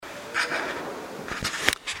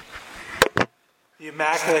The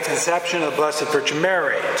Immaculate Conception of the Blessed Virgin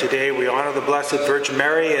Mary. Today we honor the Blessed Virgin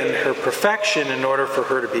Mary and her perfection. In order for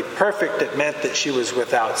her to be perfect, it meant that she was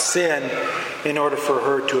without sin. In order for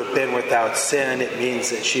her to have been without sin, it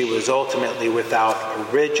means that she was ultimately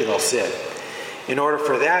without original sin. In order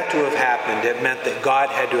for that to have happened, it meant that God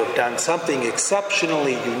had to have done something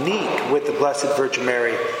exceptionally unique with the Blessed Virgin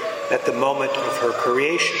Mary at the moment of her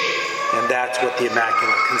creation. And that's what the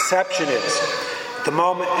Immaculate Conception is. The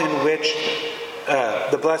moment in which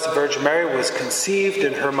the Blessed Virgin Mary was conceived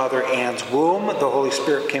in her mother Anne's womb, the Holy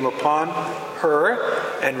Spirit came upon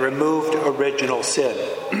her and removed original sin.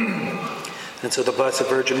 And so the Blessed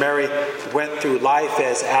Virgin Mary went through life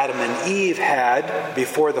as Adam and Eve had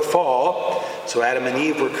before the fall. So Adam and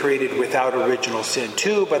Eve were created without original sin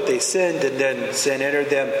too, but they sinned, and then sin entered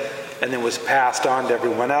them and then was passed on to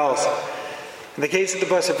everyone else. In the case of the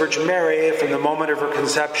Blessed Virgin Mary, from the moment of her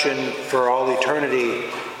conception for all eternity,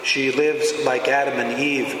 she lives like Adam and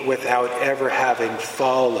Eve without ever having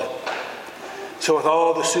fallen. So with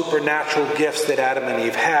all the supernatural gifts that Adam and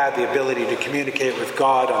Eve had, the ability to communicate with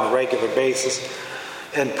God on a regular basis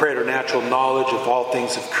and preternatural knowledge of all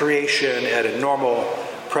things of creation, and a normal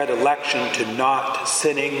predilection to not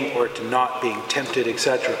sinning or to not being tempted,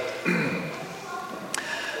 etc.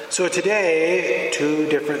 So today, two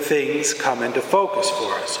different things come into focus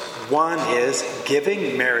for us. One is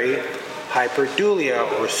giving Mary hyperdulia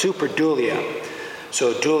or superdulia.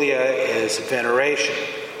 So dulia is veneration.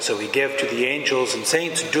 So we give to the angels and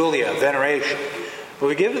saints dulia, veneration. But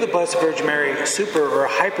we give to the Blessed Virgin Mary super or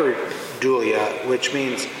hyperdulia, which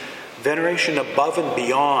means veneration above and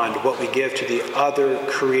beyond what we give to the other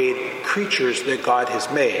created creatures that God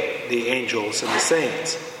has made, the angels and the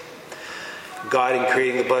saints. God, in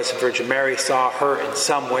creating the Blessed Virgin Mary, saw her in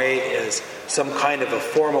some way as some kind of a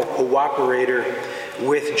formal cooperator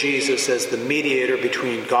with Jesus as the mediator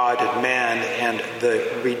between God and man and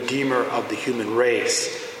the Redeemer of the human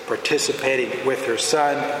race, participating with her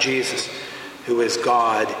Son, Jesus, who is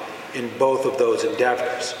God, in both of those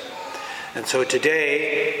endeavors. And so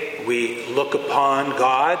today we look upon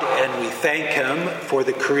God and we thank Him for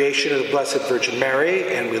the creation of the Blessed Virgin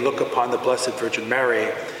Mary, and we look upon the Blessed Virgin Mary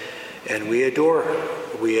and we adore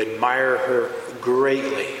her. We admire her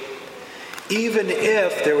greatly. Even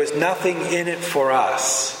if there was nothing in it for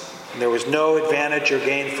us, there was no advantage or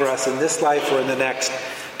gain for us in this life or in the next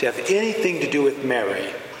to have anything to do with Mary,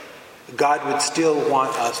 God would still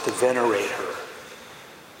want us to venerate her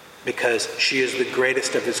because she is the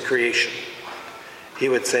greatest of His creation. He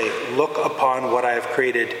would say, look upon what I have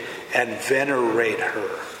created and venerate her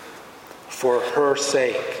for her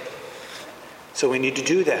sake. So we need to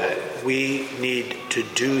do that. We need to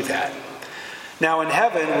do that. Now in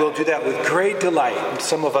heaven, we'll do that with great delight. And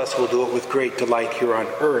some of us will do it with great delight here on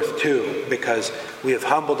earth too, because we have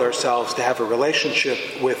humbled ourselves to have a relationship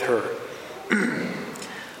with her.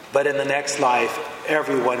 But in the next life,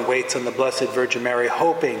 everyone waits on the Blessed Virgin Mary,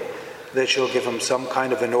 hoping that she'll give them some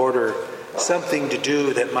kind of an order, something to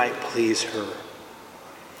do that might please her.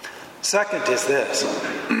 Second is this,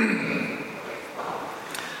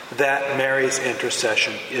 that Mary's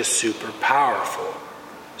intercession is super powerful.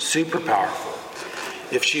 Super powerful.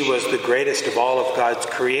 If she was the greatest of all of God's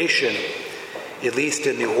creation, at least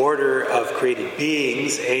in the order of created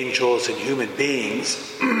beings, angels and human beings,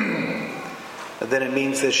 then it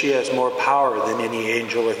means that she has more power than any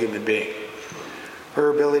angel or human being. Her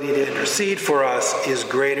ability to intercede for us is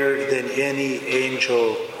greater than any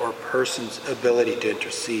angel or person's ability to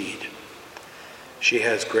intercede. She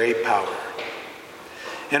has great power.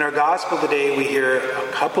 In our gospel today, we hear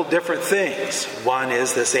a couple different things. One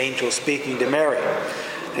is this angel speaking to Mary.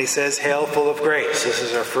 And he says, "Hail, full of grace." This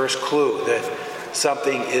is our first clue that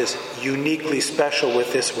something is uniquely special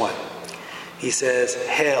with this one. He says,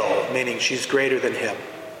 "Hail," meaning she's greater than him.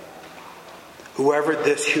 Whoever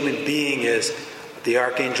this human being is, the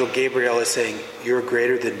Archangel Gabriel is saying, "You're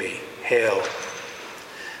greater than me. Hail."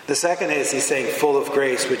 The second is he's saying full of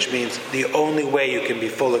grace, which means the only way you can be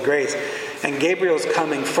full of grace. And Gabriel's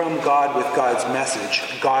coming from God with God's message.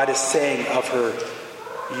 God is saying of her,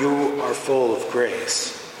 "You are full of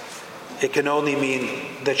grace." It can only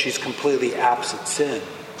mean that she's completely absent sin.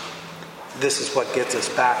 This is what gets us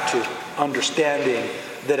back to understanding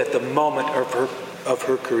that at the moment of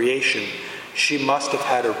her creation, she must have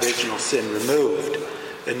had original sin removed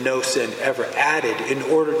and no sin ever added in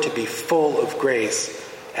order to be full of grace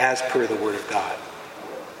as per the Word of God.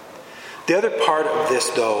 The other part of this,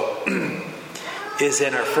 though, is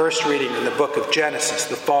in our first reading in the book of Genesis,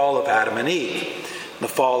 the fall of Adam and Eve. The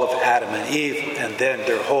fall of Adam and Eve, and then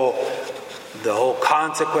the whole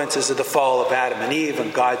consequences of the fall of Adam and Eve,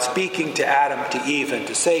 and God speaking to Adam, to Eve, and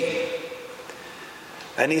to Satan.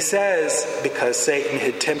 And he says, because Satan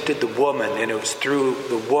had tempted the woman, and it was through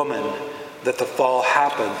the woman that the fall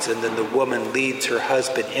happens, and then the woman leads her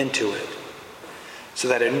husband into it. So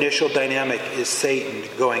that initial dynamic is Satan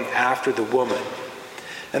going after the woman.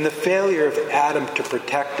 And the failure of Adam to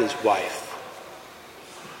protect his wife.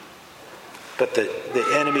 But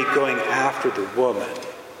the enemy going after the woman.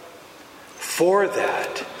 For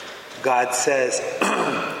that, God says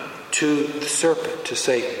to the serpent, to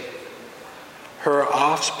Satan, her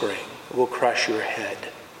offspring will crush your head.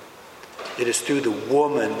 It is through the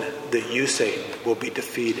woman that you, Satan, will be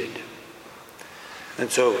defeated. And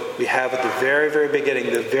so we have at the very, very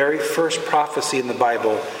beginning, the very first prophecy in the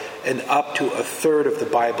Bible, and up to a third of the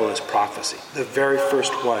Bible is prophecy. The very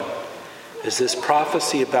first one is this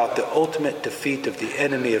prophecy about the ultimate defeat of the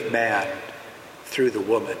enemy of man through the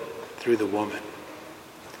woman. Through the woman.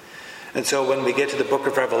 And so when we get to the book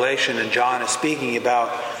of Revelation, and John is speaking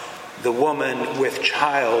about the woman with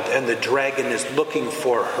child, and the dragon is looking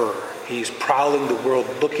for her. He's prowling the world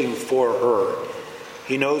looking for her.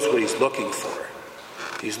 He knows what he's looking for.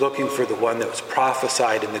 He's looking for the one that was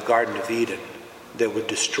prophesied in the Garden of Eden that would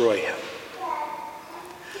destroy him.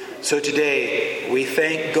 So today, we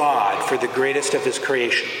thank God for the greatest of his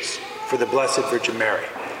creations, for the Blessed Virgin Mary.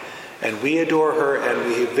 And we adore her and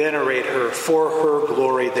we venerate her for her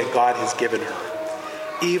glory that God has given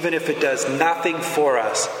her. Even if it does nothing for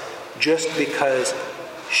us, just because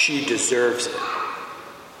she deserves it.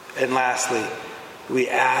 And lastly, we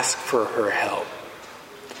ask for her help.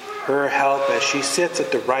 Her help as she sits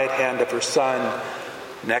at the right hand of her Son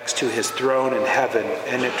next to his throne in heaven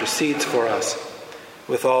and intercedes for us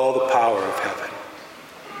with all the power of heaven.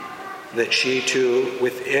 That she too,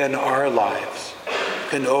 within our lives,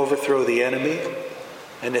 can overthrow the enemy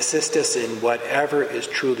and assist us in whatever is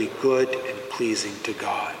truly good and pleasing to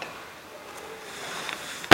God.